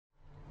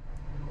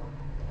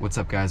What's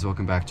up guys,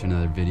 welcome back to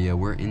another video.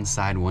 We're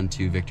inside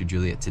 12 Victor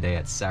Juliet today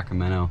at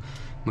Sacramento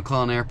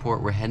McClellan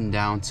Airport. We're heading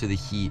down to the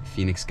heat,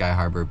 Phoenix Sky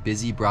Harbor,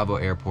 busy Bravo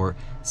Airport,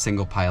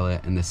 single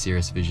pilot and the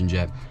Cirrus Vision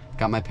Jet.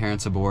 Got my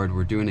parents aboard.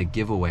 We're doing a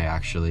giveaway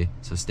actually,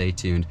 so stay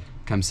tuned.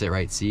 Come sit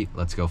right seat,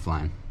 let's go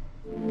flying.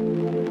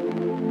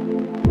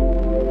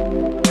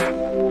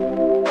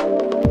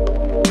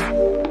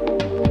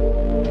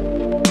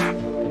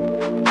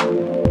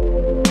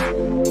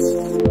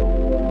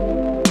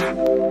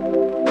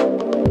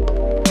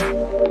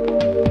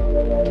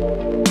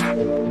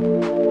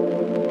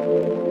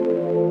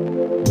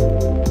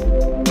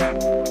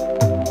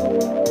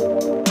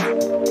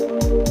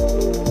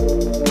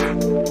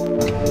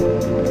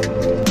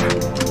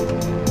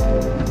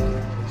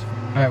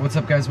 Alright, what's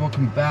up guys?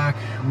 Welcome back.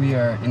 We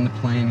are in the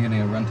plane,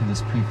 gonna run through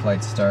this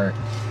pre-flight start.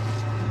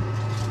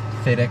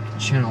 FADEC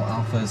channel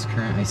alpha is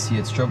current, I see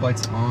it. Strobe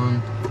lights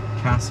on,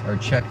 casts are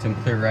checked and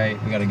clear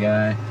right. We got a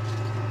guy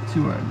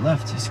to our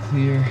left is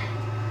clear.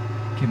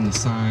 Give him the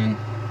sign.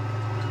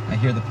 I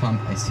hear the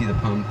pump, I see the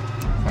pump.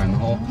 Firing the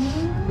hole.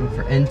 And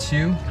for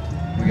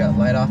N2, we got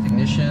light off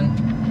ignition.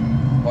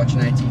 Watching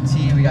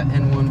ITT, we got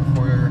N1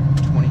 before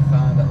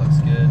 25, that looks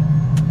good.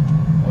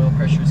 Oil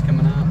pressure is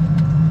coming up.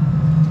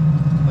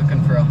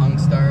 Looking for a hung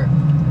start.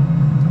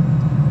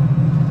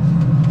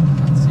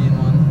 Not seeing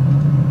one.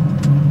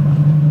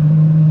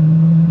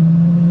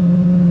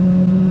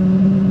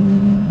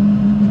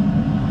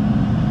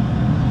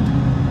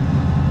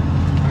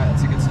 Alright,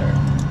 that's a good start.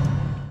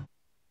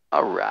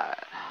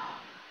 Alright.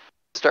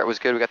 Start was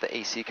good. We got the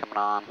AC coming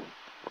on.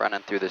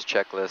 Running through this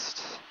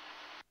checklist.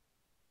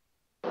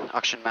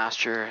 Auction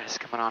master is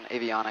coming on.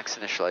 Avionics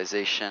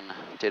initialization.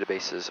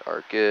 Databases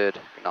are good.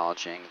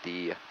 Acknowledging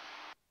the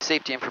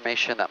safety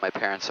information that my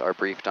parents are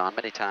briefed on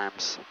many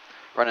times.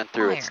 Running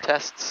through its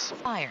tests.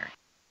 Fire.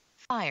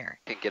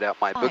 Can get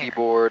out my boogie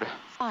board.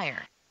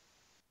 Fire.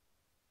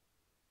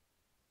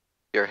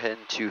 You're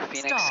heading to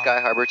Phoenix Sky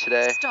Harbor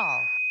today.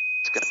 Stall.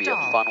 It's going to be a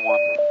fun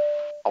one.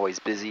 Always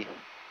busy.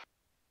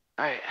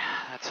 Alright,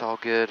 that's all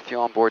good.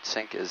 Fuel on board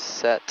sync is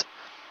set.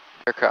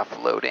 Aircraft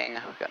loading.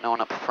 We got no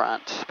one up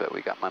front, but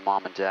we got my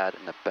mom and dad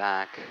in the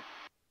back.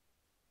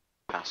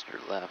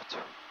 Passenger left.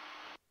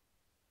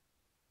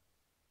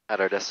 At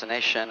our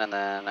destination, and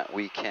then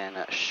we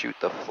can shoot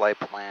the flight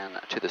plan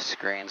to the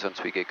screens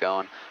once we get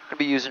going. We're going to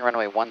be using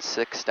runway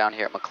 16 down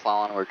here at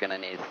McClellan. We're going to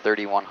need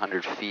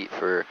 3,100 feet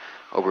for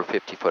over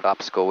 50-foot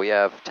obstacle. We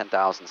have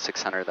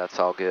 10,600, that's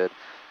all good.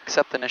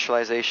 Accept the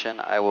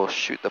initialization, I will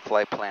shoot the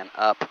flight plan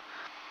up.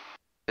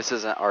 This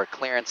isn't our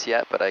clearance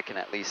yet, but I can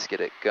at least get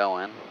it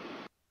going.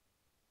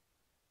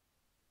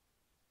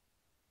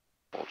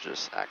 We'll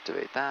just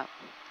activate that.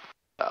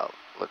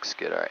 Looks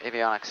good. Our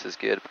avionics is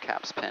good,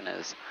 caps pin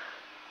is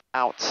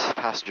out,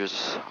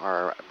 passengers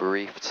are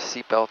briefed,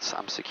 seatbelts,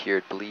 I'm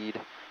secured, bleed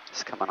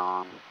is coming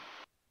on.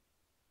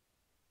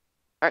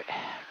 Alright,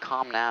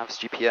 comm navs,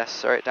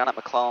 GPS. Alright, down at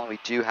McClellan we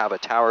do have a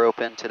tower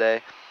open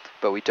today,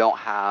 but we don't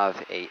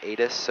have a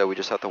ATIS, so we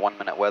just have the 1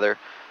 minute weather.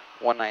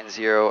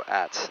 190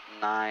 at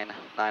 9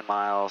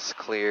 miles,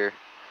 clear,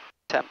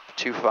 temp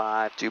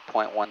 25, dew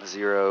point 10,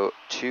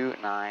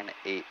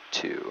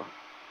 2982.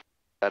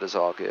 That is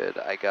all good.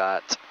 I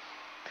got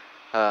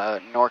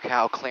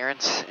NorCal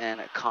clearance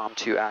and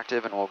COM2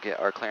 active, and we'll get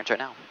our clearance right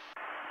now.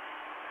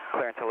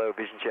 Clearance, hello,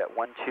 Vision Jet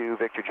 12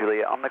 Victor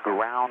Juliet on the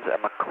ground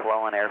at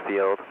McClellan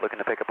Airfield, looking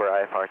to pick up our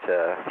IFR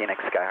to Phoenix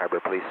Sky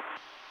Harbor, please.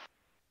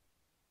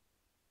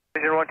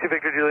 Vision 12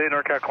 Victor Juliet,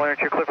 NorCal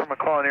clearance, you're clear from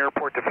McClellan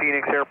Airport to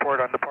Phoenix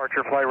Airport on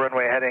departure, fly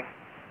runway heading.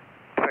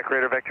 Expect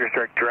radar vectors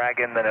direct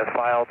Dragon, then as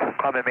filed,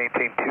 climb and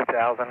maintain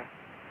 2000.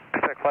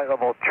 Expect flight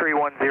level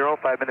 310,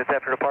 5 minutes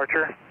after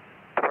departure.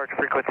 Departure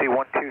frequency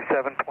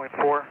 127.4.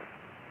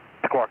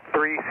 Squawk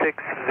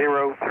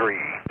 3603.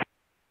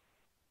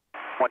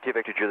 12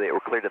 Victor Juliet, we're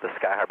clear to the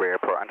Sky Harbor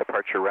Airport on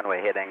departure,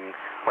 runway heading,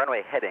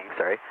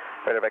 sorry.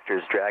 Radar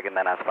vectors Dragon,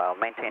 then as filed.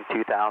 Maintain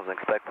 2000,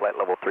 expect flight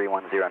level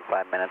 310 in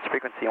 5 minutes.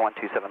 Frequency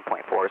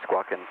 127.4,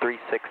 squawking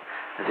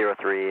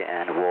 3603,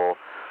 and we'll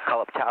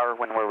call up tower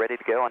when we're ready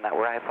to go, and that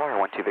we're IFR,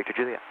 12 Victor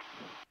Juliet.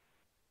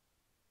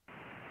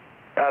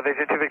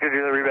 Vision 2 Victor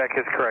Juliet, reback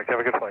is correct. Have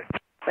a good flight.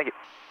 Thank you.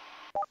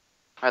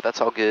 Alright, that's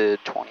all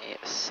good.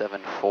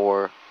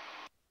 2874 is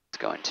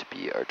going to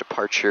be our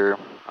departure,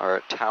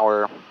 our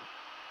tower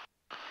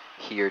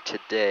here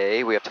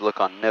today. We have to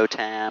look on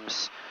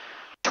NOTAMs.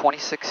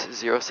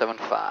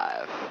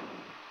 26075.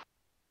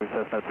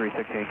 Cessna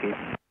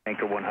 316,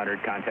 anchor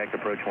 100, contact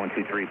approach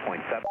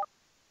 123.7.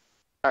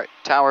 Alright,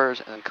 towers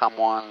and then COM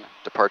 1,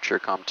 departure,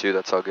 COM 2,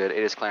 that's all good.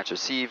 ATIS clearance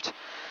received.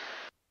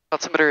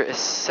 Altimeter is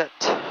set.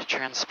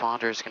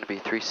 Transponder is going to be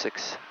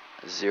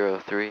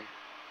 3603.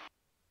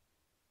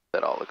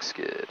 That all looks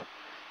good.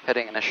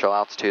 Heading initial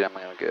altitude, I'm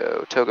going to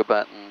go toga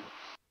button.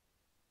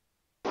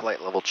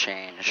 Flight level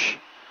change.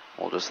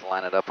 We'll just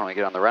line it up when we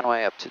get on the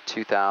runway up to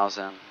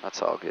 2000.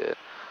 That's all good.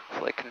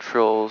 Flight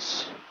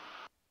controls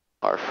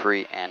are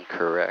free and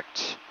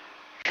correct.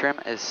 Trim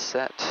is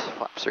set.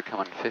 Flaps are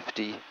coming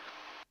 50.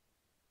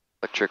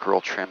 Electric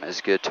roll trim is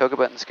good. Toga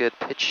button's good.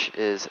 Pitch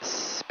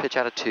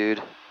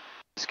attitude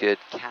It's good.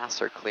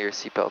 Casts are clear.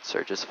 Seatbelts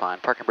are just fine.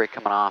 Park and brake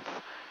coming off.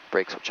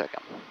 Brakes, we'll check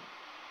them.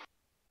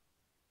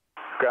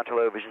 Ground to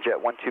low, Vision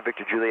Jet 12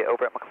 Victor Juliet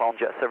over at McClellan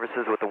Jet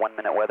Services with the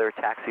 1-minute weather.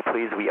 Taxi,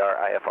 please. We are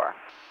IFR.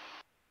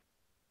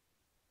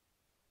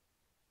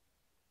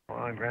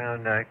 On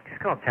ground,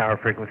 just call tower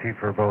frequency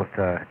for both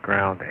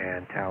ground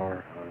and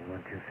tower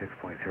on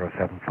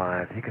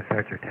 126.075. You can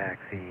start your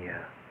taxi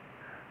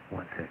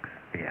 16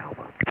 via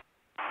Alpha.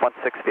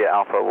 16 via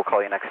Alpha. We'll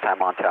call you next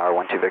time on tower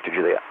 12 Victor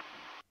Juliet.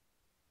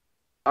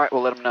 All right,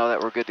 we'll let them know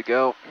that we're good to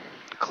go.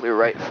 Clear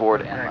right,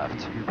 forward, and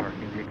left.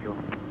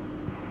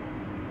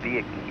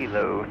 Via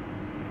Kilo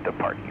to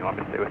parking. You want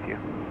me to stay with you?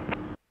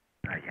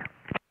 Yeah.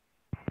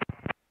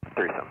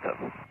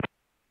 377.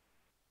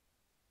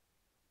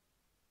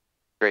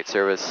 Great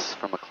service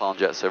from McClellan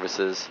Jet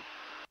Services.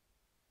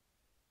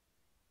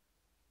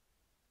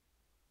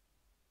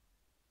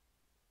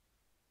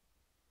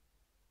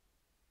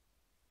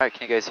 All right,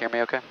 can you guys hear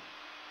me okay?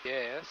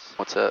 Yes.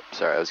 What's up?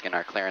 Sorry, I was getting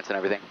our clearance and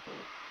everything.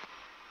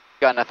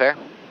 Got enough air?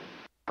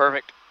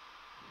 Perfect.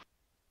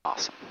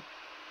 Awesome.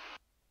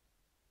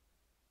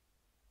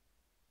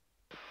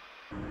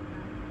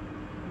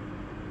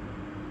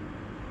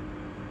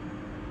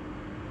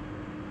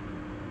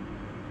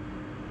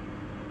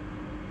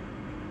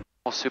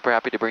 Well, super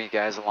happy to bring you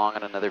guys along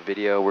on another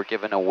video. We're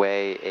giving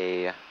away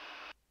a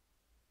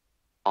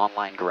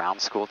online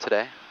ground school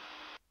today,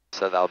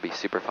 so that'll be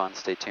super fun.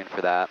 Stay tuned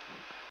for that.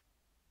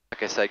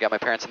 Like I said, I got my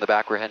parents in the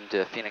back. We're heading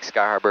to Phoenix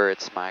Sky Harbor.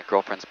 It's my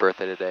girlfriend's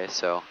birthday today,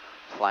 so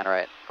flying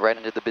right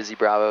into the busy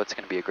Bravo. It's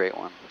going to be a great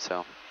one.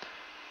 So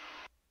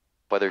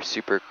weather's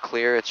super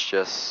clear. It's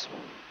just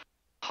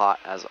hot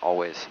as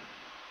always.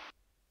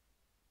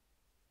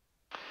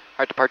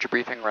 All right, departure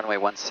briefing, runway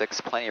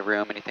 16, plenty of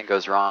room. Anything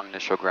goes wrong,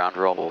 initial ground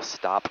roll will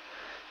stop.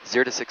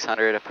 0 to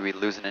 600, if we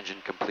lose an engine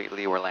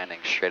completely, we're landing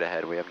straight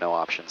ahead. We have no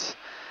options.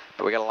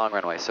 But we got a long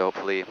runway, so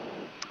hopefully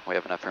we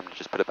have enough room to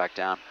just put it back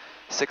down.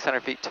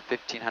 600 feet to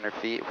 1,500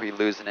 feet, if we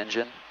lose an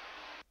engine,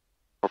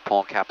 we're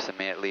pulling caps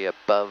immediately.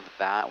 Above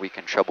that, we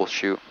can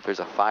troubleshoot. If there's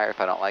a fire, if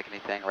I don't like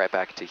anything, right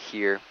back to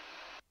here.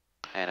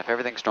 And if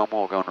everything's normal,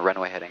 we'll go into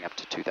runway heading up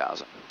to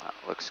 2,000. That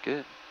looks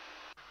good.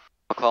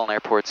 McClellan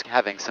Airport's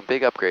having some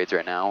big upgrades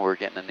right now. We're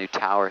getting a new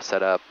tower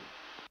set up.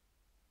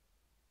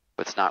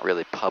 But it's not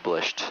really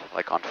published,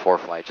 like on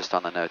ForeFlight, just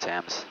on the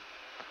NOTAMs.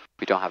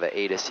 We don't have an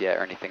ATIS yet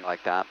or anything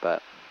like that,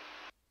 but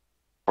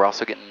we're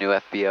also getting new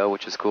FBO,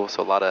 which is cool.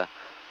 So a lot of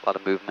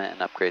movement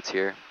and upgrades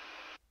here.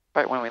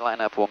 Right when we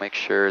line up, we'll make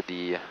sure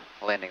the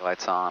landing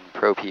light's on.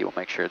 Probe heat, we'll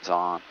make sure it's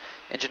on.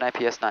 Engine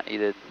IPS not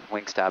needed.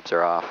 Wing stabs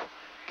are off.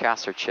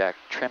 Casts are checked.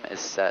 Trim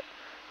is set.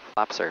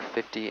 Flaps are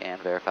 50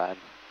 and verified.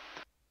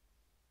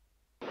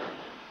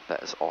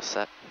 That is all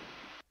set.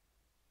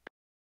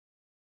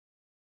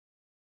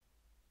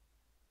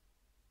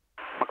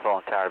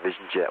 McClellan Tower,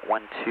 Vision Jet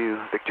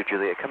 12 Victor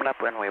Juliet coming up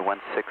runway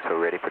 16, so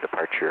ready for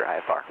departure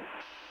IFR.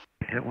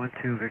 Jet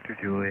 12 Victor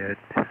Juliet,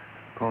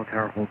 call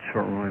tower, hold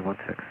short runway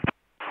 16.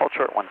 Hold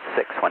short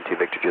 16, 12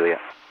 Victor Juliet.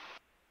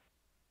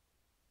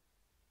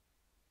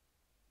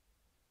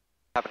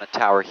 Having a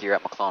tower here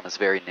at McClellan is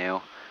very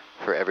new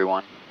for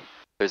everyone.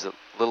 There's a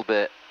little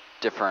bit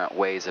different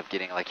ways of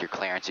getting like your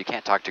clearance. You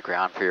can't talk to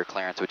ground for your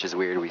clearance, which is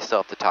weird. We still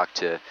have to talk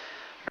to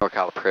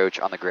NorCal approach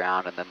on the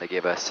ground, and then they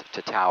give us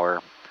to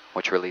tower,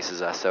 which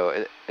releases us.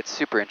 So it's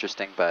super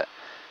interesting, but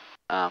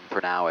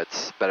for now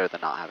it's better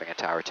than not having a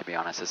tower, to be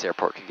honest. This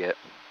airport can get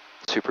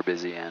super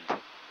busy and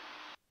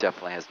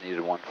definitely has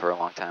needed one for a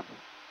long time.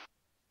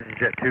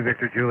 Jet 2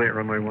 Victor Juliet,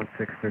 runway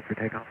 16, clear for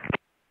takeoff.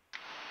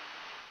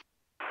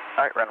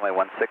 All right, runway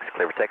 16,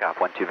 clear for takeoff,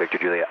 12 Victor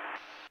Juliet.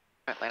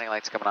 All right, landing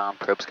lights coming on,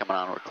 probes coming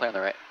on. We're clear on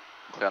the right,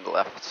 clear on the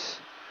left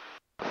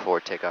before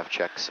takeoff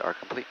checks are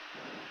complete.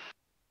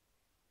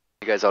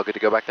 You guys all good to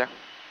go back there?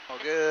 All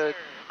good.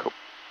 Cool.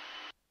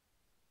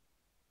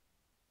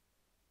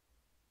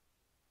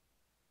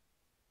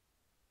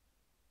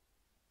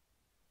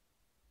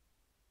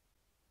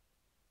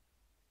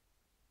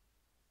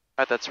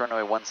 All right, that's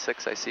runway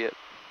 16, I see it.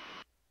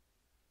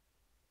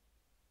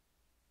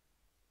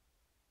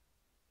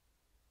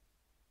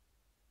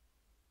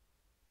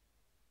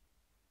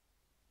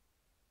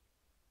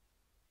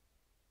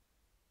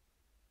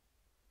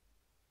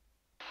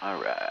 All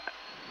right.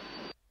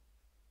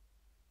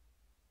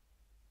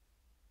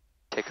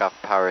 Takeoff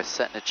power is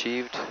set and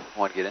achieved.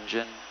 1 good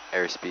engine.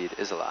 Airspeed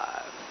is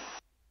alive.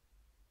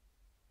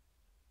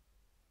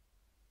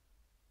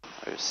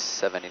 There's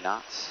 70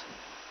 knots.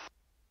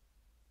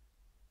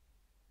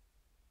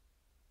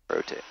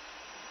 Rotate.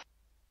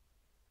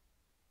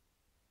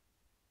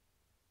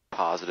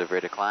 Positive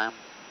rate of climb.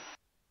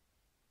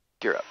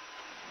 Gear up.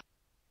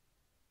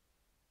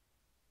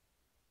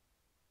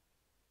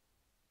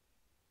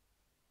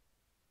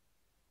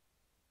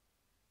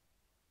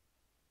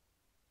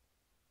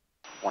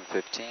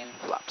 .115,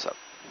 flaps up.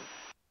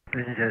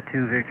 Vision Jet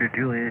 2 Victor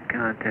Juliet,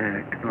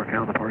 contact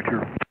NorCal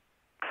departure.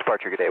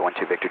 Departure, good day, 12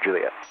 Victor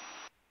Juliet.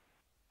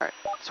 All right,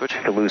 switch.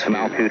 To lose some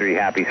altitude, are you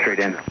happy? Straight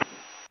in.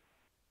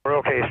 We're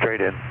okay,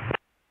 straight in.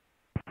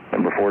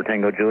 Number 4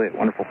 Tango Juliet,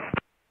 wonderful.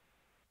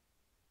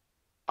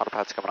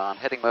 Autopilot's coming on.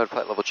 Heading mode,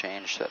 flight level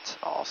change. That's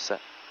all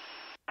set.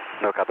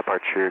 NorCal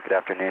departure. Good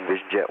afternoon.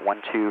 Vision Jet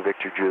 12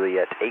 Victor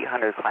Juliet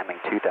 800 climbing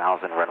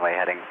 2000 runway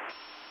heading.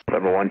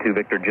 Level 12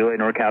 Victor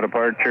Juliet, NorCal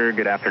departure.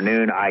 Good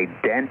afternoon.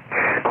 Ident.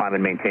 Climb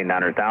and maintain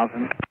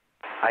 900,000.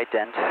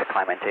 Ident.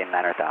 Climb maintain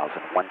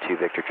 900,000. 12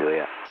 Victor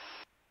Juliet.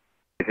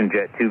 Vision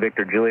Jet 2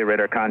 Victor Juliet.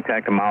 Radar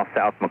contact a mile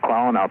south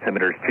McClellan.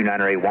 Altimeter is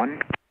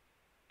 2981.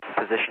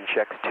 Position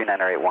checks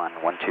 2981.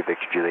 12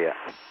 Victor Juliet.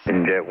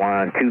 Vision Jet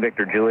 12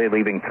 Victor Juliet.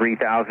 Leaving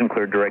 3000.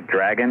 Clear direct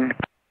Dragon.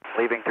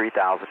 Leaving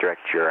 3000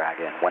 direct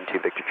Dragon. 12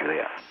 Victor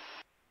Juliet.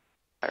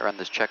 I run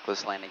this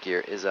checklist. Landing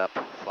gear is up.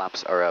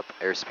 Flaps are up.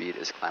 Airspeed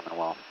is climbing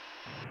well.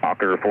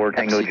 Hawker 4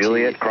 Tango MCT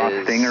Juliet. Cross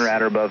is- Stinger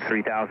at or above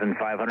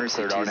 3,500.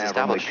 Cleared MCT is RNAV runway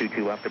established.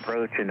 22 left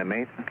approach into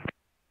Mesa.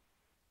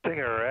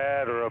 Stinger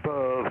at or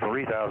above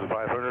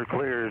 3,500,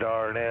 cleared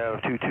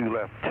RNAV 22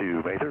 left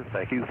to Mather.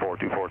 Thank you,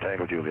 424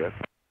 Tango Juliet.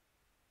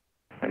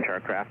 Venture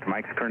aircraft,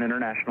 Mike's Kern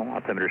International,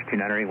 altimeter is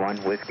 2981,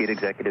 Whiskey at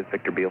Executive,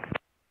 Victor Beale.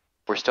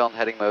 We're still in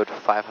heading mode.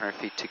 500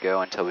 feet to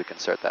go until we can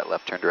start that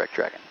left turn direct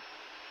Dragon.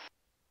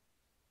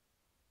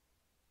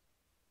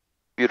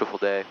 Beautiful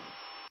day.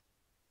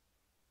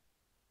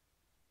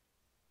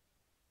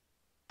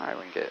 Alright,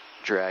 we can get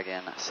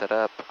Dragon set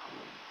up.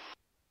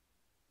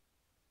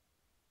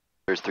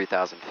 There's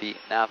 3,000 feet.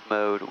 Nav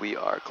mode, we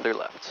are clear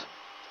left.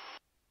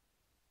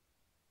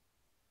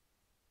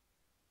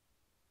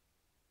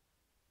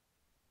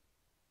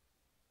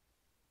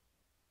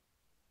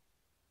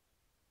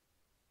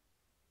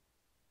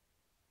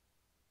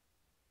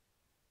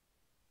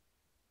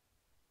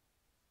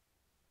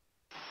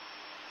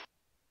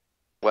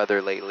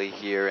 Weather lately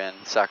here in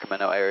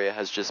Sacramento area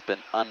has just been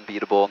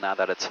unbeatable now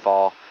that it's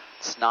fall.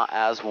 It's not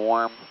as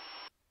warm,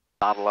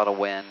 not a lot of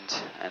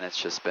wind, and it's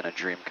just been a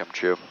dream come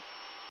true.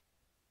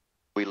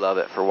 We love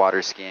it for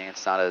water skiing.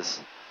 It's not as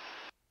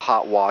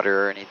hot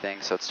water or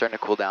anything, so it's starting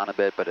to cool down a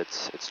bit, but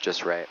it's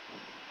just right.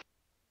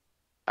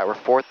 All right, we're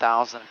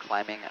 4,000,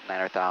 climbing at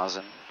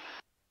 9,000.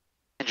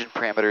 Engine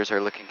parameters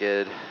are looking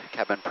good.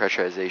 Cabin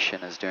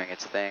pressurization is doing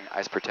its thing.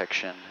 Ice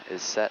protection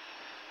is set.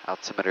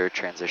 Altimeter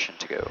transition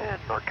to go.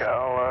 And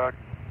NorCal,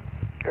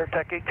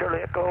 AirTech 8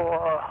 Charlie Echo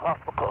off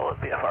McClellan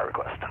VFR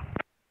request.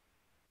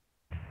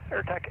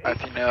 AirTech 8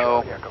 If you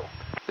know Charlie Echo.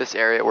 this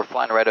area, we're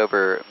flying right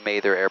over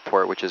Mather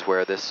Airport, which is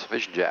where this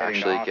Vision Jet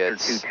actually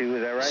gets 22,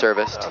 is that right?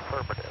 serviced.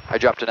 Affirmative. I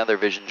dropped another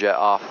Vision Jet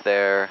off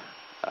there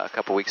a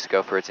couple weeks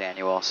ago for its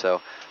annual, so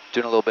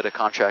doing a little bit of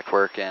contract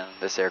work in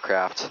this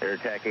aircraft.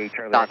 AirTech 8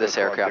 Charlie Not Echo, this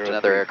aircraft,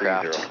 another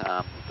aircraft.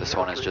 0330. This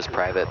one is just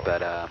private,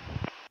 but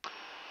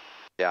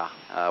yeah,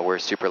 we're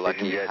super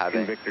lucky Vision Jet 2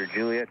 having. Victor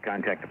Juliet,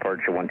 contact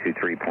departure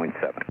 123.7.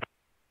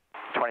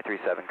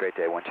 23-7, great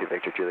day, 12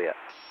 Victor Juliet.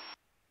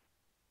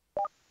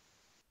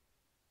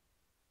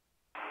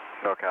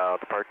 NorCal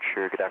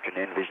departure, good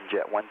afternoon, Vision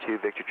Jet 12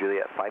 Victor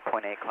Juliet,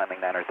 5.8, climbing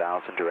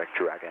 900,000, direct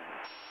Dragon.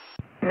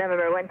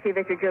 November 12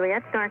 Victor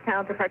Juliet,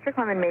 NorCal departure,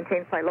 climb and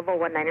maintain flight level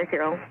 190.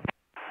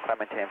 Climb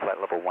maintain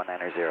flight level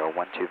 190,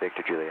 12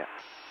 Victor Juliet.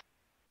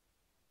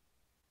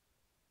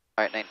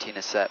 Alright, 19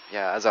 is set.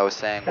 Yeah, as I was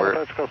saying, we're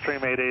Let's go stream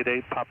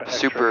 888, Papa X-ray,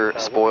 super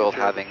spoiled 120,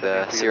 having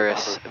the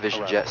Cirrus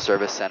Vision Jet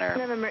Service Center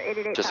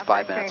just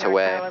 5 minutes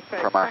away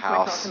from our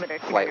house,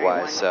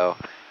 flight-wise, so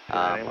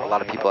a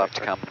lot of people have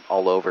to come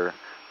all over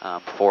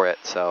for it,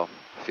 so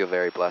I feel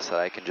very blessed that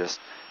I can just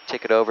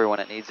take it over when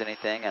it needs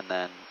anything and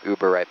then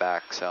Uber right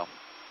back. So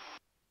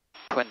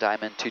Twin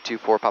Diamond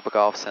 224 Papa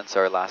Golf, since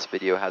our last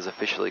video, has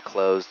officially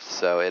closed,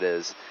 so it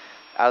is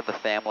out of the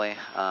family.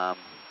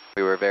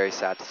 We were very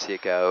sad to see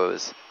it go. It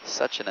was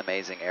such an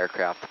amazing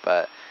aircraft,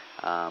 but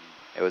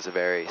it was a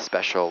very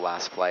special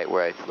last flight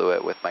where I flew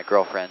it with my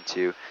girlfriend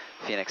to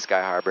Phoenix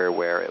Sky Harbor,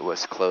 where it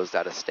was closed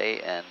out of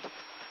state, and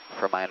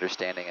from my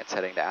understanding it's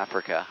heading to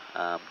Africa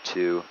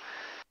to,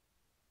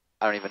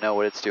 I don't even know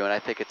what it's doing. I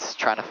think it's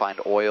trying to find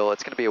oil.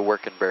 It's going to be a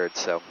working bird,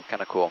 so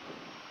kind of cool.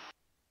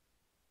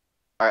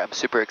 Alright, I'm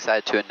super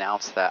excited to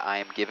announce that I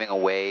am giving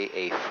away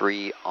a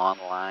free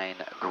online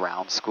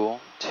ground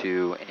school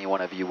to any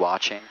one of you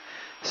watching.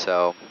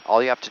 So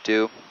all you have to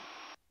do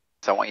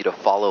is I want you to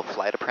follow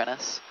Flight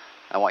Apprentice.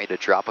 I want you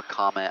to drop a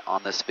comment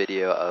on this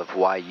video of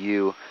why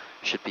you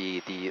should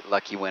be the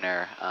lucky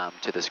winner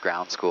to this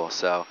ground school.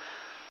 So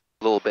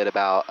a little bit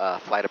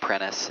about Flight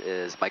Apprentice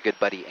is my good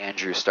buddy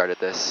Andrew started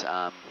this.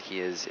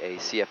 He is a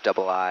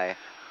CFII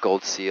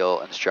Gold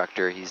Seal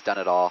instructor. He's done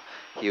it all.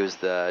 He was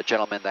the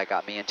gentleman that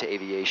got me into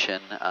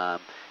aviation.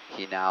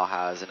 He now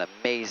has an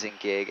amazing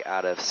gig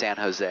out of San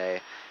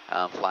Jose,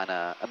 flying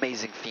an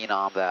amazing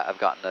phenom that I've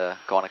gotten to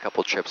go on a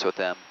couple trips with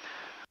him.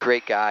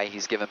 Great guy.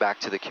 He's given back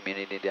to the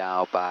community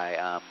now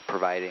by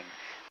providing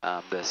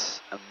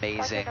this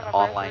amazing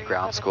online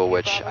ground school,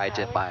 which I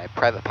did my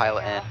private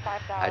pilot in,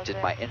 I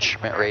did my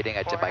instrument rating,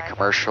 I did my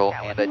commercial,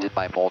 and I did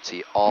my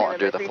multi, all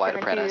under the Flight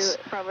Apprentice.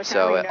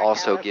 So it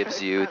also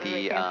gives you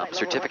the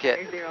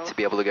certificate to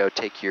be able to go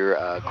take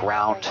your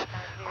ground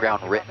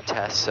written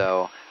test.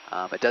 So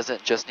it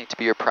doesn't just need to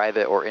be your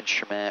private or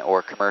instrument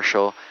or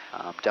commercial.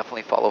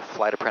 Definitely follow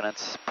Flight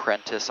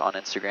Apprentice on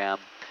Instagram.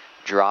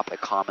 drop a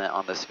comment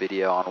on this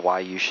video on why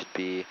you should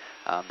be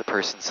the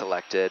person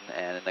selected.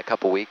 And in a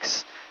couple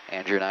weeks,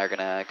 Andrew and I are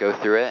gonna go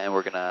through it, and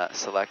we're gonna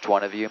select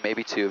one of you,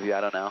 maybe two of you,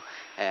 I don't know.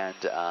 And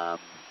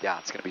yeah,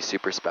 it's gonna be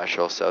super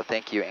special. So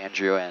thank you,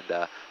 Andrew and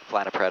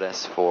Flying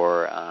Apprentice,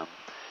 for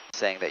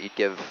saying that you'd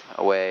give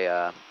away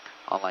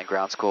online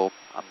ground school.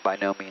 I'm by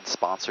no means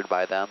sponsored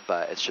by them,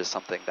 but it's just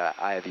something that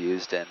I have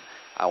used, and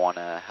I want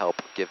to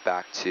help give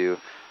back to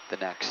the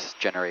next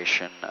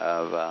generation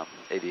of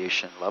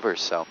aviation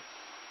lovers. So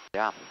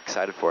yeah, I'm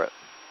excited for it.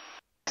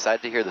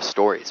 Excited to hear the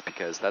stories,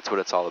 because that's what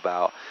it's all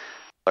about.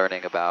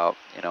 Learning about,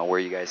 you know, where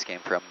you guys came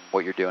from,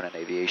 what you're doing in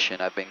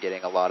aviation. I've been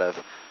getting a lot of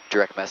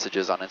direct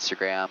messages on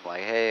Instagram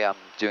like, hey, I'm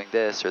doing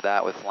this or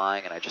that with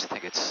flying, and I just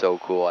think it's so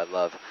cool. I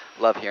love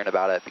hearing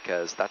about it,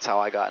 because that's how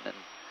I got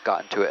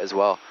into it as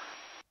well.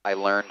 I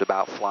learned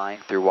about flying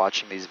through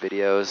watching these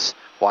videos,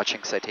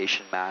 watching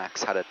Citation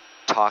Max, how to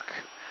talk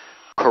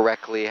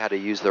correctly, how to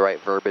use the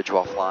right verbiage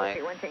while flying,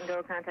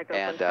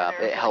 and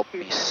it helped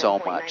me so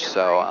much.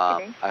 So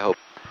I hope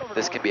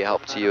this can be a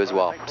help to you as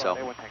well. So,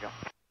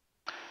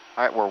 all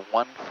right, we're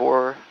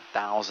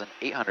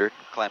 14,800,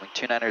 climbing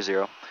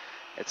 290.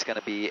 It's going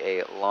to be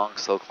a long,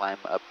 slow climb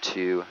up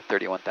to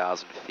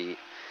 31,000 feet.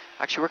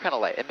 Actually, we're kind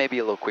of light. It may be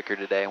a little quicker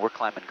today. We're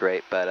climbing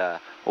great, but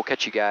we'll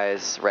catch you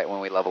guys right when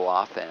we level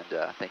off, and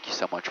thank you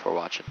so much for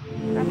watching.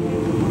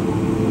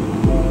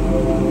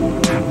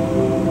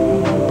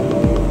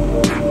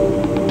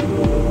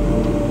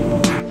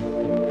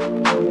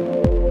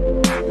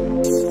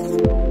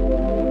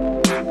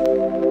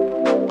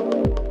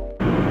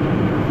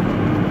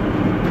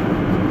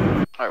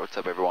 All right, what's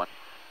up, everyone?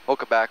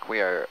 Welcome back.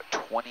 We are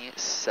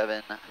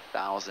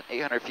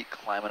 27,800 feet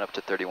climbing up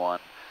to 31.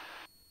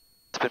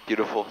 It's been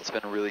beautiful. It's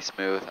been really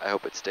smooth. I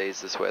hope it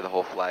stays this way the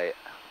whole flight.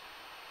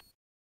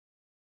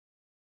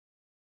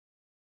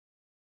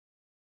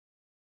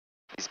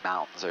 These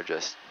mountains are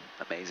just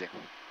amazing.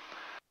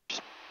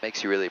 Just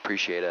makes you really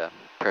appreciate a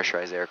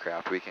pressurized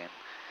aircraft. We can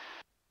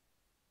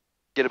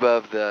get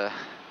above the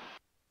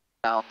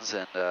mountains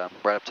and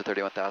right up to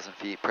 31,000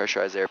 feet.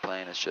 Pressurized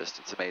airplane is just,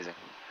 it's amazing.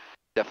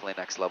 Definitely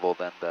next level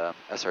than the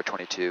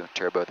SR-22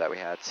 turbo that we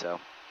had. So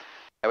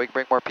yeah, we can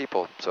bring more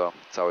people, so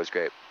it's always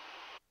great.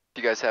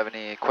 If you guys have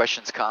any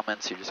questions,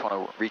 comments, you just want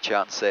to reach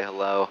out and say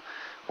hello,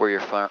 where you're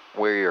from,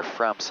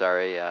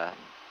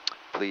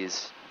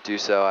 please do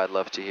so. I'd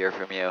love to hear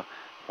from you,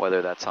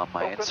 whether that's on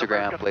my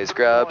Instagram, Blaze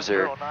Grubs,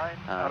 or in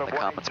the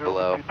comments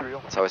below.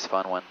 It's always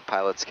fun when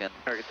pilots can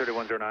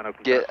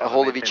get a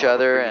hold of each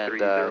other,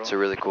 and it's a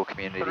really cool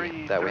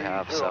community that we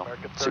have, so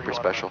super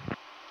special.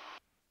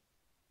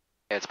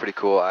 Yeah, it's pretty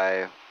cool.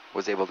 I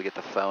was able to get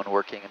the phone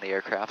working in the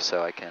aircraft,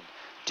 so I can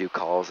do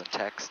calls and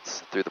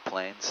texts through the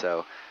plane.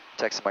 So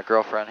texted my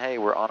girlfriend, hey,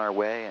 we're on our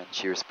way, and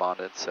she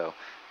responded. So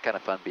kind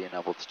of fun being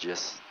able to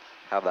just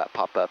have that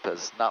pop up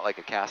as not like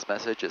a cast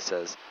message. It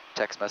says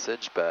text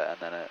message, and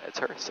then it's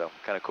her. So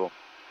kind of cool.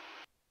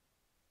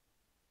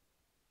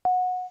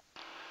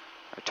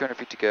 200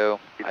 feet to go.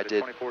 I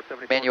did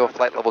manual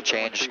flight level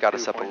change, got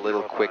us up a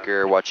little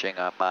quicker, watching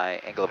my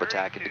angle of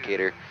attack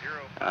indicator,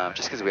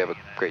 just because we have a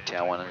great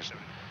tailwind. There's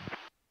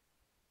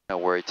no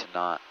worry to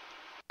not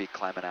be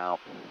climbing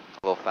out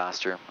a little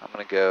faster. I'm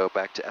going to go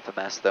back to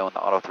FMS though in the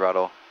auto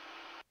throttle.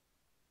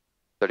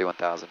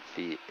 31,000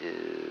 feet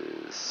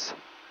is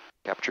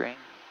captured.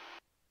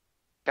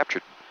 All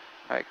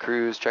right,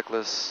 cruise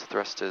checklist,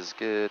 thrust is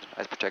good,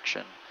 ice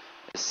protection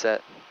is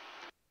set,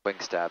 wing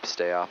stabs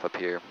stay off up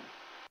here.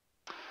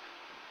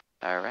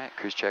 All right,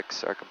 cruise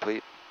checks are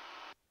complete.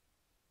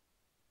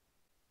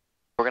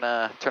 We're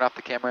gonna turn off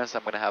the cameras,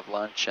 I'm gonna have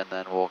lunch, and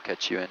then we'll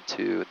catch you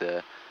into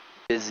the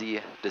busy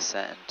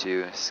descent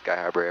into Sky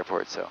Harbor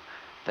Airport. So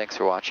thanks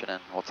for watching,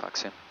 and we'll talk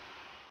soon.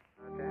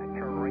 Turn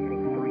right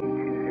heading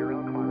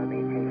 320, climb and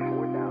maintain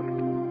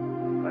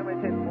 4,000. I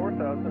maintain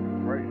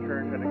 4,000, right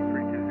turn heading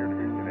 320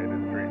 degrees,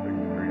 United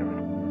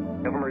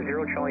 363. November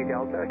 0, Charlie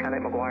Delta,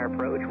 contact McGuire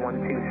approach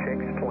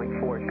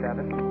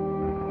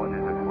 126.47.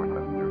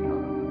 126.47.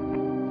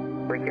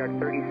 Brickyard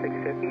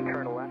 3650,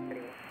 turn left.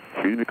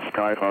 Phoenix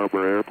Sky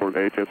Harbor Airport,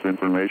 HS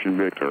information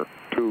Victor,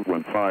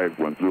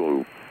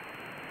 21510.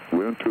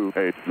 Wind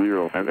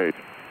 280 and 8.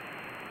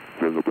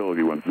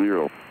 Visibility 10.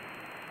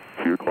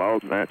 Few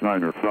clouds at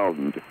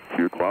 9,000.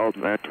 Few clouds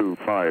at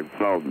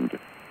 25,000.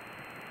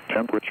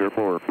 Temperature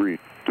 43.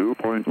 Dew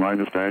point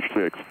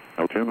 -6.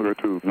 Altimeter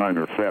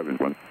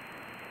 2971.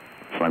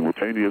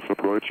 Simultaneous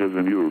approach is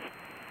in use.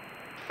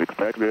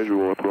 Expect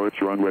visual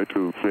approach runway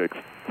 26.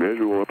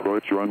 Visual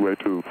approach runway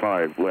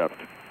 25 left.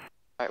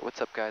 Alright,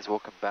 what's up guys?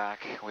 Welcome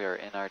back. We are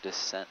in our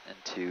descent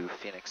into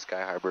Phoenix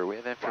Sky Harbor. We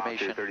have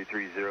information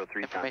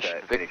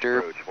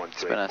Victor.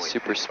 It's been a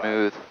super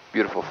smooth,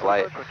 beautiful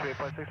flight.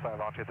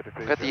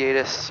 We've got the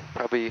ATIS,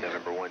 probably... Number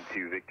 12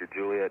 Victor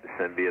Juliet,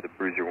 descend via the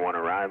Bruiser 1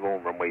 arrival,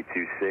 runway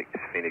 26,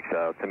 Phoenix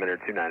altimeter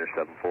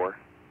 2974.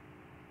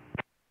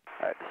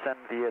 Alright, descend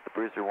via the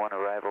Bruiser 1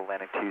 arrival,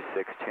 landing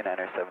 26,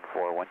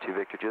 2974, 12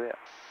 Victor Juliet.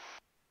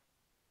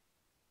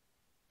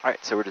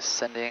 Alright, so we're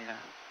descending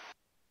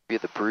via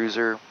the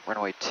Bruiser,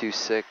 runway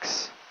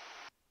 26,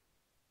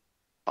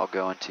 I'll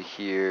go into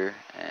here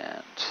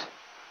and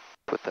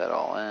put that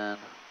all in.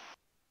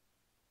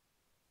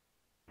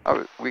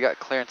 Oh, we got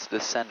clearance to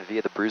descend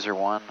via the Bruiser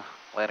 1,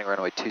 landing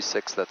runway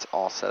 26, that's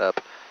all set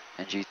up,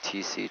 and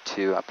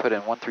GTC2. I put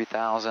in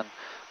 13,000,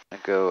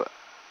 and go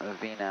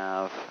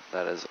VNAV,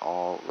 that is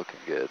all looking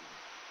good.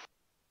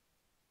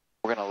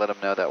 We're gonna let them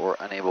know that we're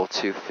unable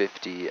to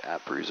 50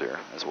 at Bruiser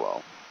as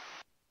well.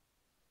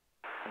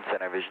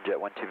 Center Vision Jet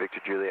 12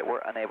 Victor Juliet,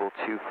 we're unable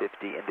to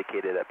 50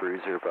 indicated at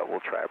Bruiser, but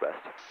we'll try our best.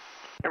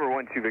 Number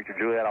 12 Victor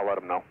Juliet, I'll let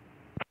them know.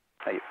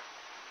 Thank you.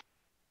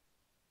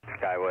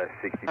 SkyWest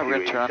 6287. We're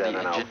going to turn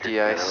on the engine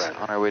de-ice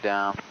on our way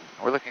down.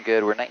 We're looking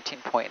good. We're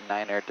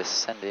 19.9er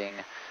descending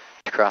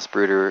across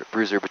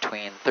Bruiser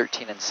between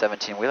 13 and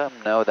 17. We let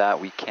them know that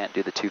we can't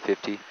do the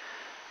 250.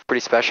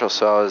 Pretty special.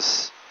 So I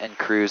was in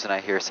cruise and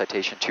I hear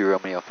Citation 2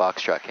 Romeo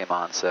Foxtrot came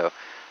on. So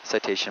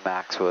Citation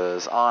Max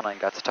was on. I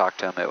got to talk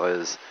to him. It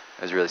was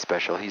really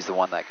special. He's the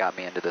one that got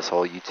me into this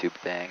whole YouTube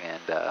thing,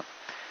 and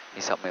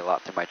he's helped me a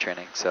lot through my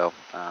training. So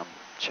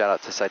shout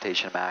out to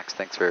Citation Max.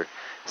 Thanks for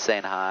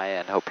saying hi,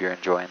 and hope you're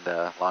enjoying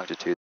the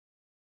longitude.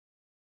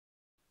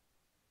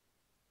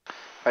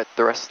 Alright,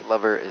 thrust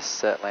lever is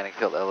set, landing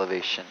field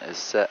elevation is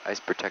set, ice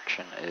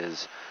protection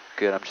is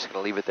good. I'm just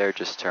going to leave it there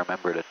just to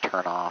remember to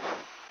turn off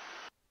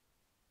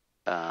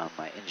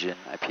my engine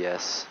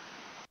IPS.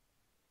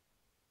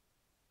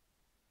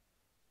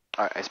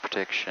 Alright, ice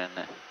protection,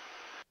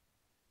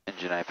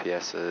 engine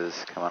IPS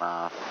is coming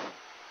off.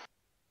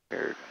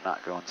 We're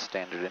not going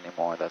standard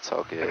anymore, that's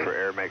all good. For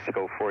Air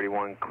Mexico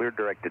 41, clear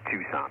direct to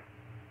Tucson.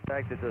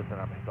 Direct to Tucson,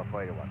 Air Mexico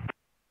 41.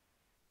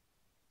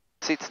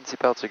 Seats and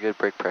seatbelts are good,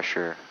 brake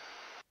pressure,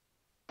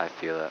 I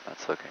feel it,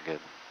 that's looking good.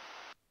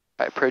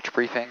 Alright, approach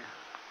briefing.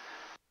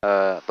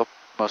 They'll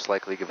most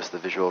likely give us the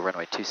visual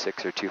runway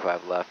 26 or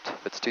 25 left.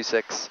 If it's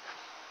 26,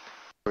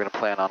 we're going to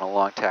plan on a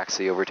long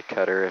taxi over to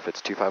Cutter. If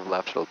it's 25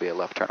 left, it'll be a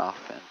left turn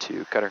off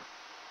into Cutter.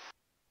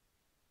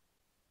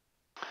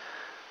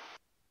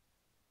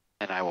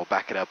 And I will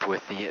back it up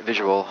with the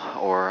visual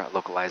or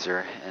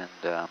localizer and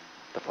the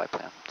flight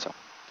plan. So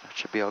that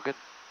should be all good.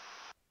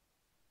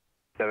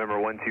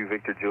 November 12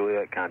 Victor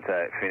Juliet,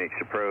 contact Phoenix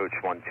approach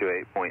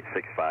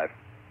 128.65.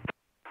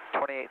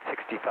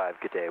 2865,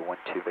 good day, 12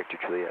 Victor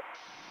Juliet.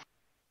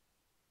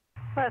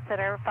 Let's hit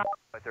our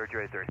 30.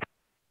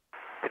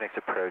 Phoenix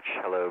approach,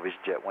 hello, Vision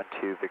Jet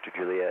 12 Victor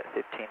Juliet,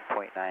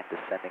 15.9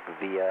 descending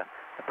via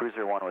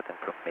Bruiser 1 with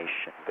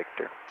information,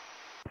 Victor.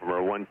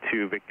 Number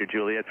 12 Victor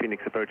Juliet,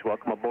 Phoenix approach,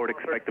 welcome aboard,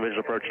 expect the visual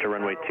approach to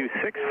runway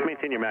 26,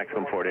 maintain your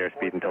maximum forward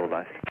airspeed until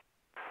advised.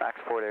 Max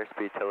forward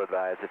airspeed till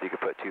advised, if you could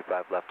put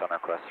 25 left on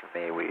request for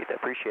me, we'd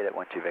appreciate it,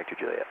 12 Victor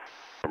Juliet.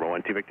 Number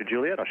 12 Victor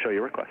Juliet, I'll show you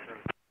a request.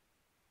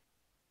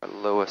 Our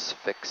lowest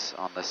fix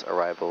on this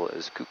arrival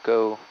is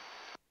Cuco.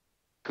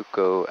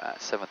 Cuco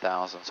at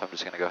 7,000, so I'm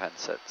just going to go ahead and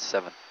set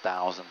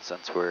 7,000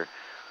 since we're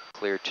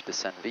cleared to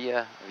descend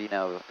via.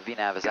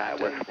 VNAV is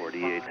active. West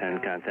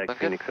 4810, contact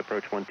Phoenix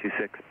approach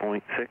 126.6.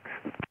 Alright,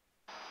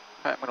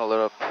 I'm going to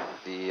load up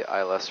the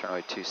ILS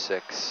runway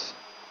 26.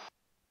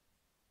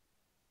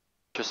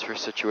 Just for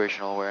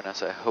situational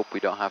awareness, I hope we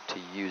don't have to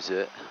use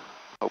it.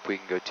 Hope we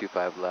can go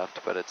 25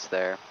 left, but it's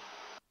there.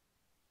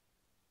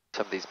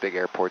 Some of these big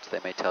airports, they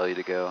may tell you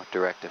to go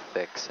direct to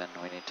fix, and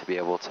we need to be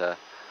able to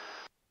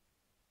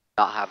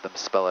not have them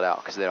spell it out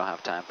because they don't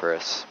have time for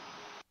us.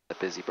 The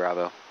busy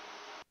Bravo.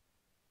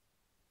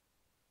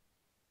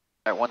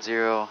 Alright,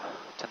 10,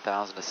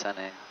 10,000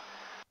 descending.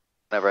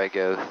 Whenever I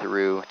go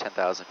through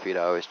 10,000 feet,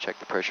 I always check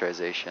the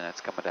pressurization.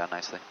 It's coming down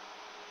nicely.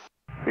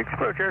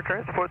 Approach Air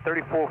Transport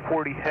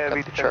 3440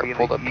 Heavy, descending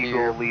in the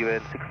Eagle,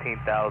 leaving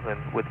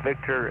 16,000 with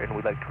Victor, and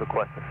we'd like to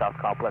request the South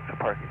Complex for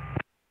parking.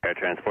 Air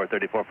Transport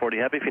 3440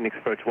 Heavy, Phoenix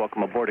approach,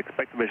 welcome aboard,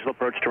 expect the visual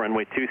approach to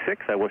runway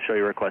 26, I will show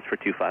you a request for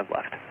 25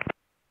 left.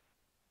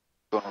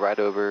 Going right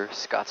over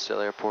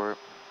Scottsdale Airport.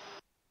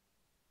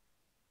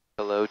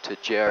 Hello to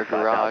JR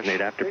Garage,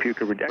 after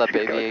Puka, Love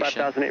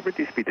Aviation, 5,008,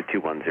 reduce speed to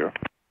 210.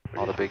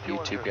 all the big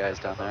YouTube guys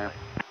down there.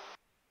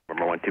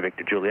 Number 12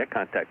 Victor Juliet,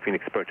 contact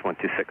Phoenix approach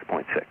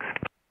 126.6.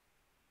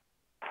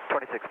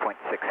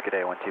 26.6, good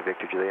day, 12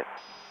 Victor Juliet.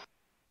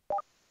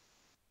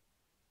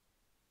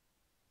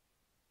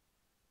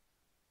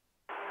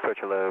 Approach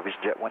hello, Vision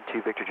Jet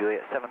 12 Victor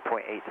Juliet,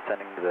 7.8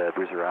 descending to the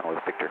Bruiser round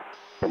with Victor.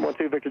 Number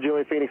 12 Victor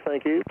Juliet, Phoenix,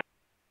 thank you.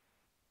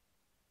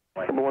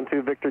 Number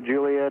 12 Victor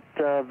Juliet,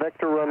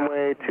 vector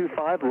runway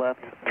 25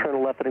 left,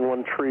 turn left heading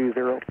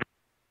 130.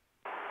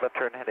 Left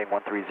turn heading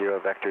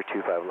 130, vector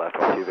 25 left,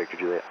 12 Victor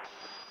Juliet.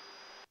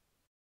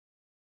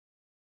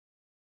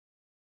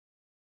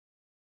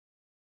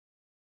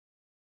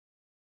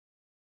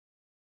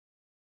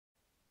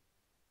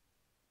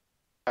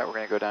 Alright, we're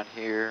going to go down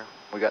here.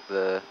 We got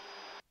the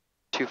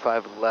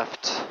 25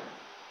 left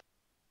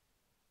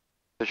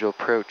visual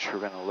approach. We're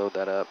going to load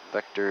that up.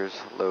 Vectors,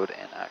 load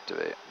and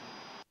activate.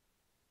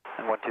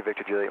 And 12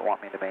 Victor Juliet,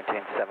 want me to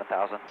maintain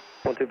 7,000?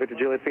 12 Victor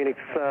Juliet, Phoenix,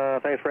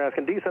 thanks for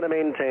asking. Descend and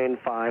maintain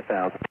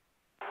 5,000.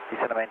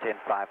 Descend and maintain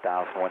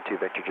 5,000, 12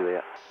 Victor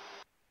Juliet.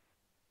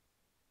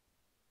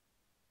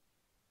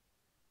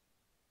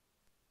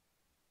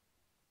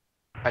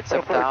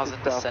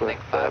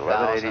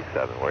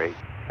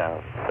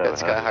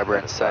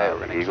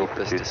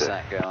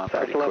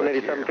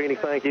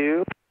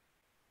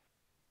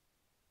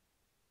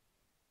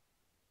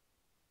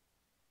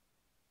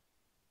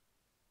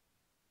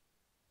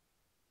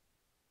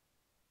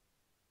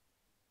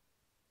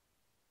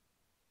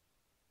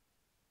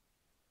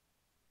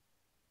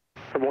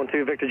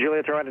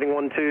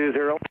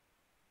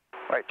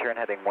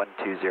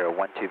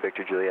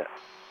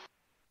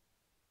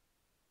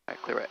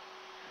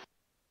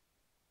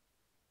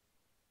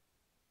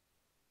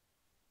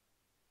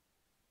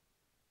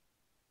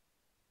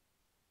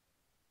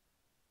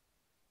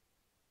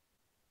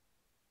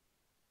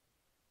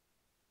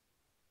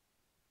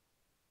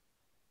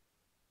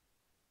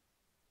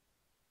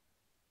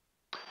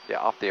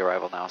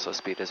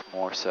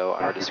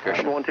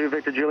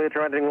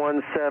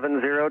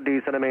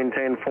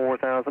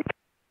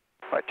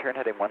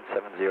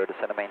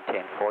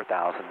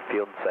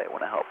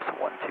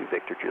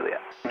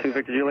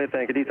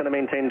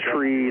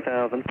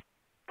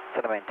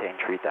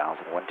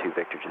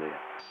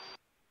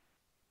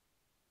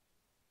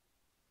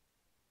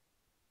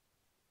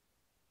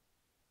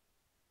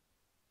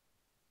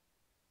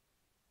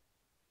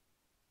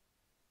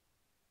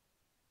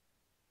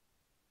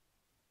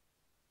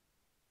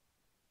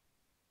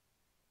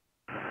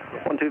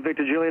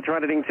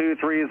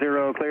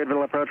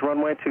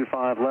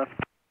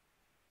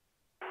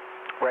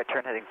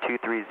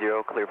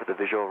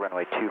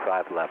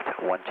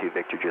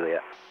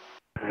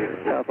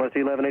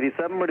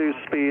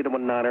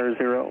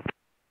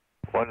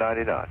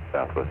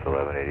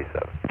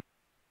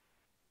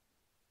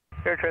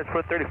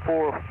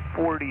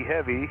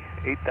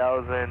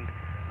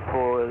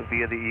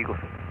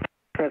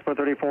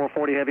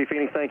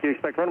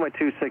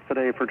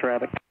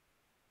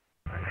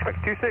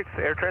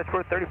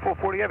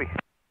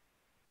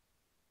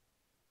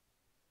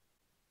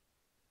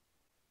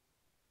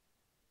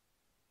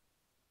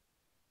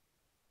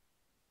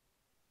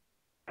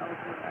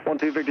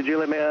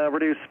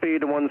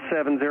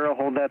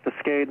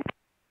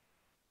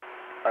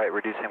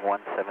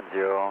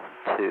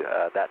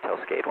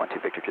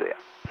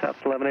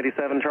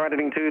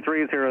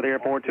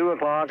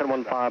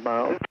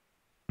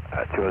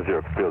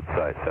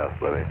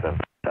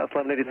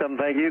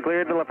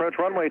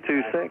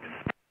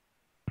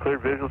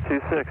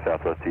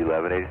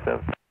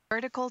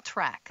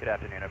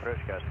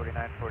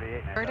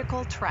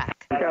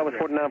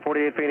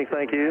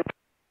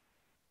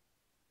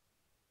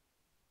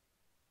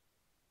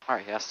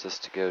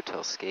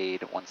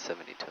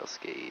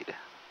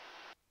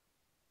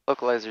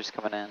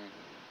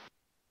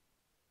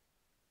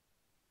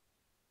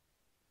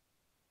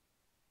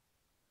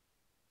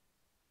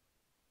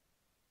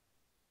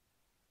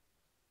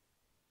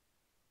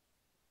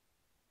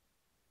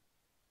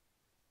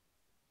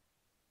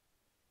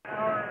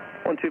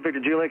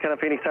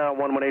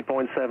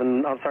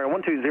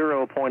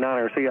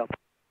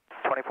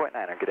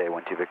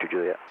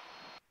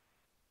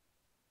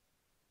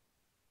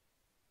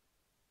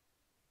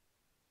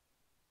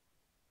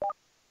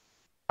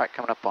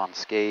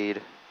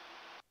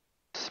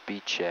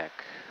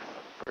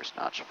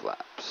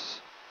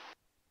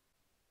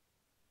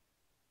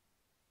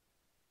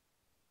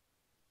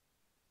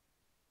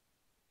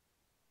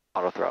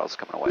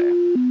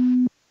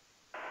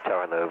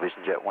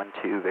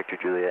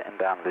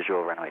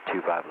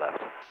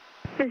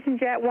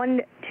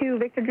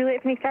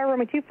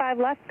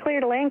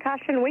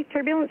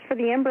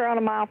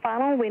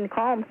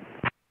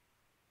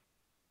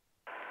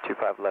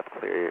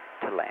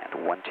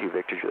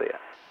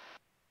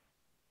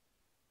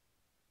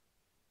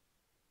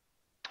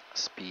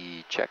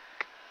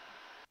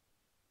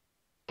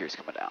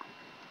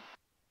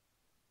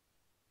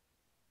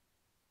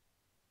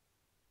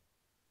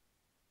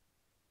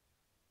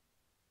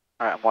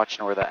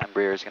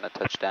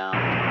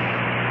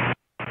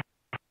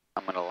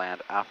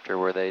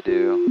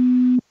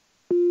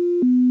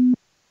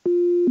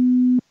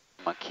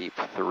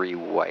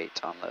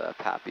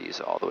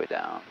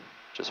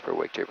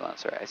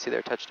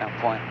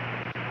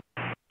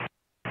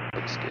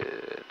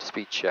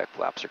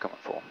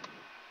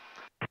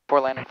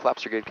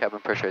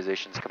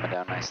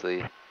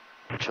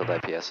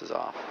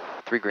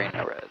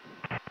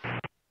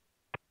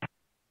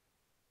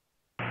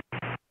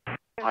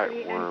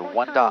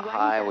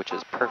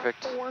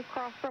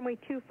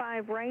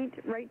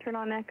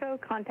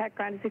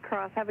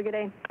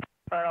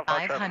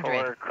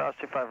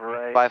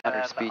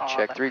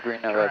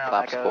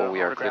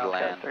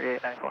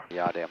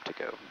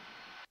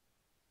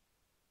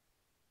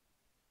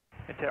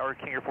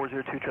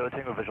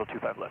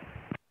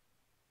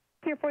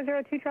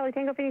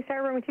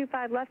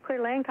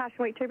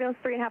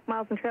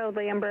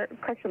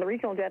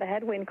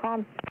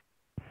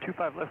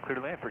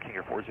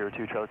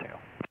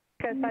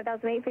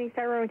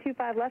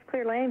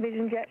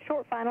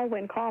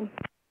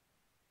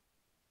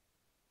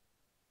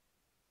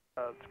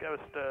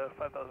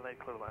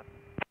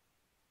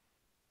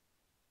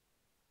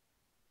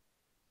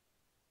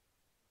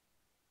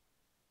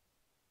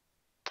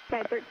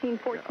 At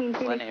 1314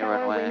 Phoenix Plenty of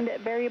Tower, runway.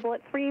 wind variable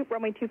at 3,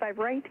 runway 25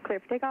 right, clear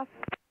for takeoff.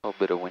 A little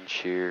bit of wind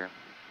shear.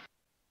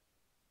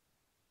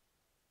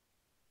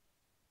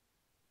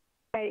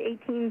 At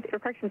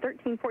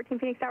 1314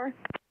 Phoenix Tower.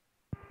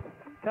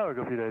 Tower,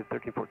 go for United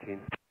 1314.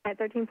 At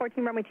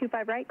 1314, runway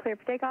 25 right, clear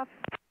for takeoff.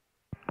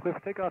 Clear for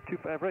takeoff,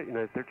 25 right,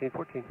 United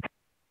 1314.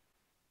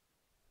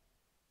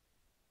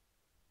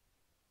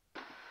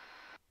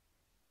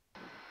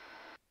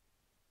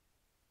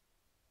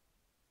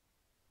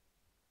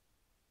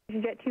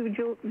 Jet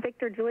 2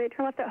 Victor Juliet,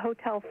 turn left at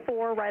Hotel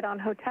 4, right on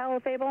Hotel,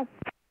 if able.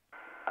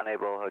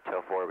 Unable,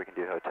 Hotel 4, we can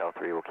do Hotel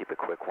 3, we'll keep it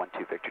quick, 12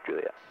 Victor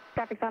Juliet.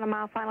 Traffic's on a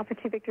mile final for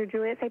 2 Victor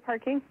Juliet, say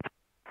parking.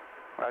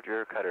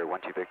 Roger, Cutter,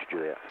 12 Victor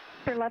Juliet.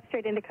 Turn left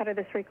straight into Cutter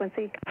this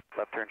frequency.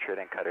 Left turn straight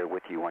in Cutter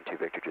with you, 12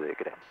 Victor Juliet,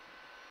 good day.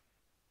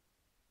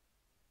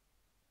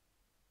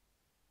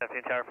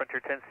 Neptune Tower,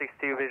 Frontier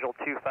 1062, visual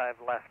 25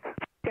 left.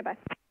 Goodbye.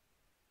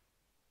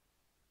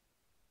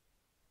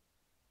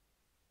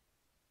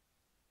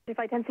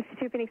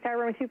 1062 Phoenix Tower,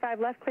 runway 25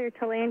 left, clear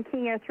to land,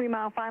 King Air 3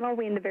 mile final,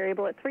 wind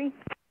variable at 3.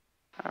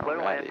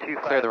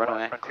 Alrighty, clear the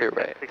runway, clear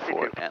right,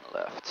 forward and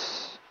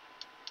left.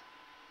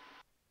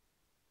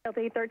 Delta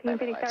 813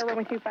 Phoenix Tower,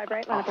 runway 25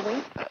 right, line up a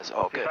wing. That's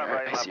all good,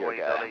 right, I see our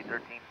guy.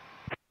 813.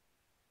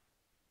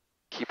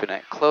 Keeping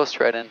it close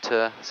right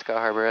into Sky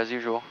Harbor as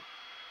usual.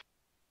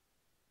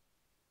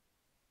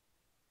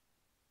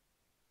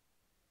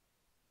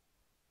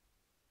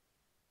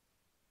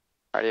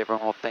 Alrighty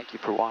everyone, well thank you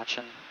for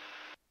watching.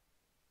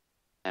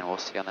 And we'll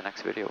see you on the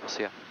next video. We'll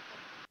see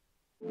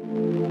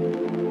you.